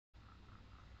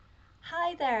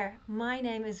Hi there, my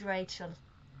name is Rachel.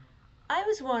 I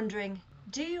was wondering,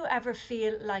 do you ever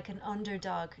feel like an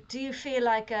underdog? Do you feel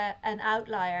like an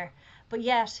outlier, but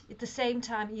yet at the same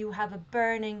time you have a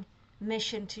burning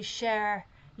mission to share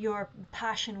your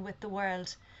passion with the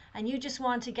world and you just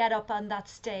want to get up on that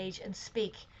stage and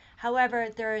speak? However,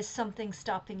 there is something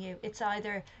stopping you. It's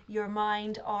either your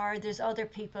mind or there's other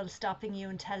people stopping you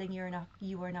and telling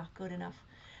you are not good enough.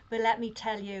 But let me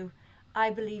tell you, I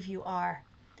believe you are.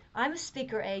 I'm a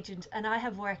speaker agent and I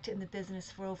have worked in the business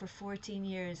for over 14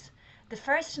 years. The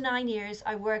first 9 years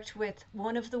I worked with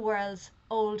one of the world's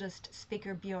oldest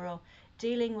speaker bureau,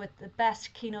 dealing with the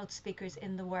best keynote speakers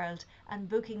in the world and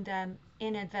booking them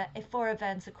for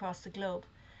events across the globe.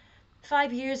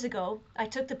 5 years ago, I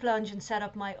took the plunge and set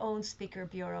up my own speaker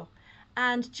bureau.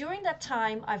 And during that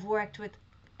time, I've worked with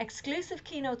exclusive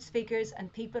keynote speakers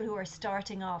and people who are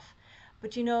starting off. But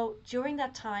during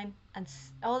that time and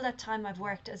all that time I've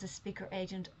worked as a speaker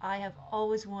agent, I have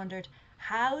always wondered,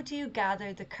 how do you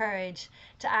gather the courage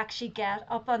to actually get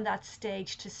up on that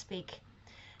stage to speak?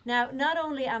 Now, not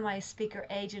only am I a speaker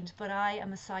agent, but I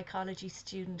am a psychology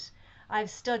student. I've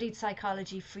studied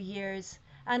psychology for years,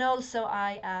 and also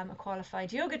I am a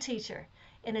qualified yoga teacher.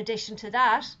 In addition to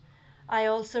that, I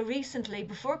also recently,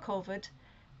 before COVID,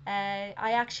 I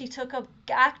actually took up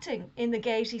acting in the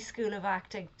Gaiety School of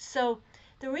Acting. So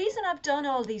the reason I've done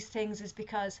all these things is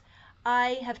because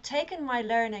I have taken my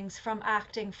learnings from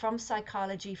acting, from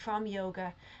psychology, from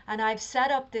yoga, and I've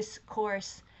set up this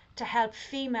course to help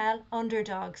female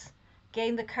underdogs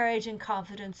gain the courage and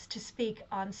confidence to speak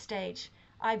on stage.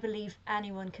 I believe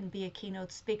anyone can be a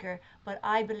keynote speaker, but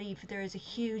I believe there is a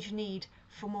huge need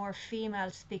for more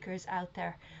female speakers out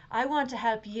there. I want to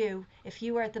help you if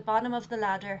you are at the bottom of the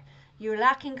ladder, you're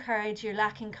lacking courage, you're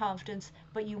lacking confidence,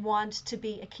 but you want to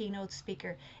be a keynote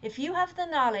speaker. If you have the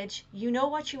knowledge, you know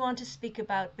what you want to speak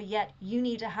about, but yet you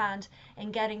need a hand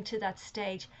in getting to that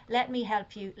stage, let me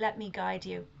help you, let me guide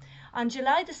you. On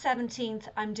July the 17th,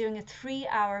 I'm doing a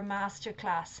 3-hour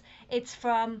masterclass. It's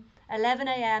from 11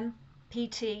 a.m.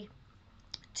 PT,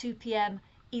 2 p.m.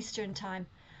 Eastern time,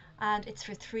 and it's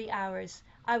for 3 hours.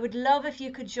 I would love if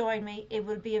you could join me. It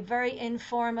will be a very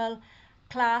informal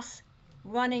class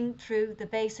running through the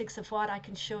basics of what I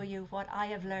can show you, what I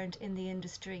have learned in the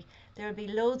industry. There will be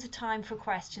loads of time for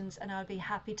questions and I'll be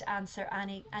happy to answer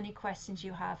any questions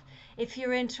you have. If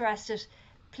you're interested,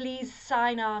 please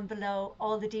sign on below.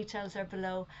 All the details are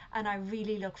below and I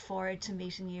really look forward to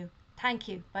meeting you. Thank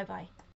you. Bye bye.